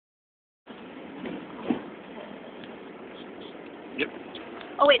Yep.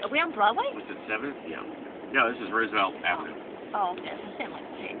 Oh wait, are we on Broadway? Was it 7th? Yeah. No, this is Roosevelt Avenue. Oh, okay. It's the same like the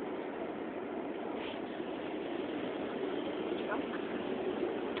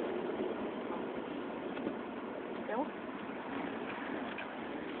Bill?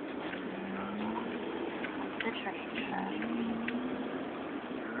 The train.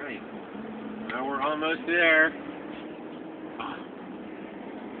 Alright. Now we're almost there.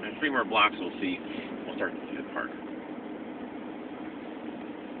 In 3 more blocks we'll start to see the park.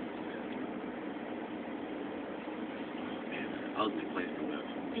 Man, ugly place to live.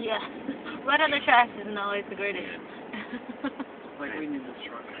 Yeah. Right on the tracks isn't always the greatest. Like we need this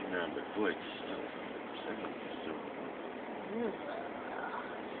truck. I know, but boy, it's so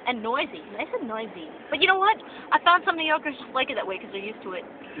And noisy. Nice and noisy. But you know what? I found some New Yorkers just like it that way because they're used to it.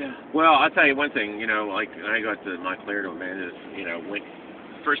 Yeah. Well, I'll tell you one thing, you know, like when I go to Montclair to Amanda's, you know,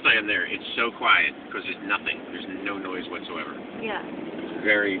 first night I'm there, it's so quiet because there's nothing. There's no noise whatsoever. Yeah. It's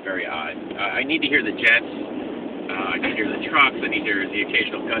very, very odd. I need to hear the jets. I need to hear the trucks. I need to hear the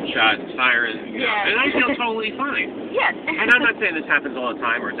occasional gunshot and siren. You know, and I feel totally fine. Yes. And I'm not saying this happens all the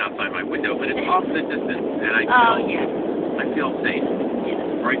time or it's outside my window, but it's off in the distance, and I feel safe.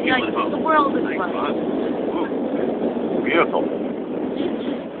 Yeah. Or I feel at home. The world is Nice fun. spot. Ooh, beautiful.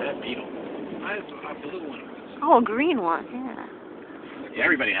 That beetle. I have a blue one. Oh, a green one. Yeah. Yeah,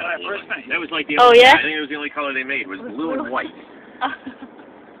 everybody had a blue First one. night. That was like the Oh, only, yeah? I think it was the only color they made was blue and white.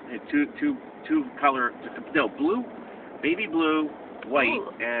 They had two color, no, blue, baby blue, white,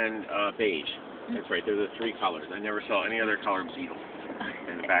 and beige. That's right, they're the 3 colors. I never saw any other color beetle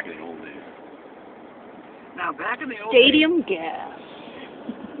in the back of the old days. Now, back in the old Stadium gas.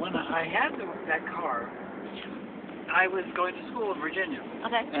 days, when I had that car, I was going to school in Virginia.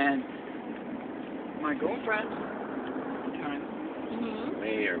 Okay. And my girlfriend, at the time,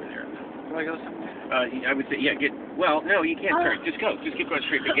 Way over there. do I go somewhere? I would say, yeah, well, no, you can't turn. Just go. Just keep going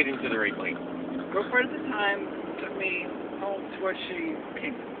straight, but get into the right lane. Girlfriend at the time took me home to where she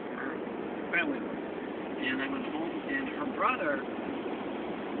came from, her family. And I went home, and her brother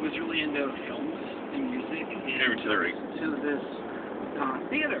was really into films and music Over to the right. to this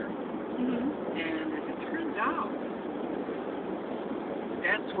theater. And as it turns out,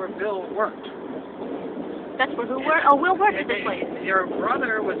 that's where Bill worked. That's where who worked? Oh, Will worked at this place. Your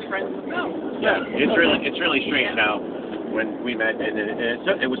brother was friends with Bill. Yeah, it's really strange how when we met, and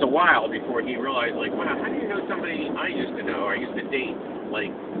it was a while before he realized, like, wow, how do you know somebody I used to know? I used to date like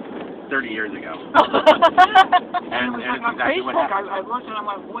 30 years ago. and It was it's like on exactly what Facebook. happened. I looked and I'm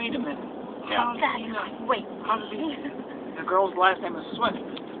like, wait a minute. Yeah. Wait. How does he? The girl's last name is Swift.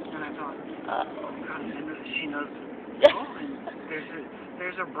 And I thought, oh God, and she knows. Oh, and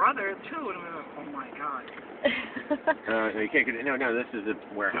there's a brother too. And I'm like, oh my God. You can't get it. No, this is a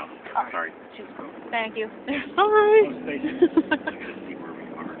warehouse. Sorry. Thank you. Sorry.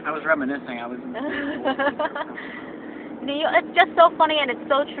 I I was reminiscing. I was. It's just so funny and it's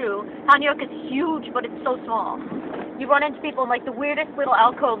so true. How New York is huge, but it's so small. You run into people in like the weirdest little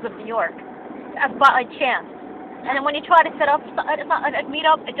alcoves of New York, by chance. And then when you try to set up a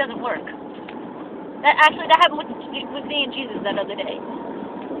meet-up, it doesn't work. That happened with me and Jesus that other day.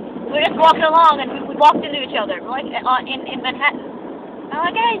 We were just walking along and we walked into each other, like in Manhattan. I'm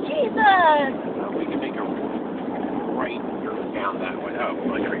like, hey, Jesus! We can make a right or down that way. Oh,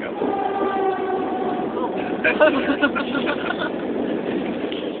 well, here we go. That's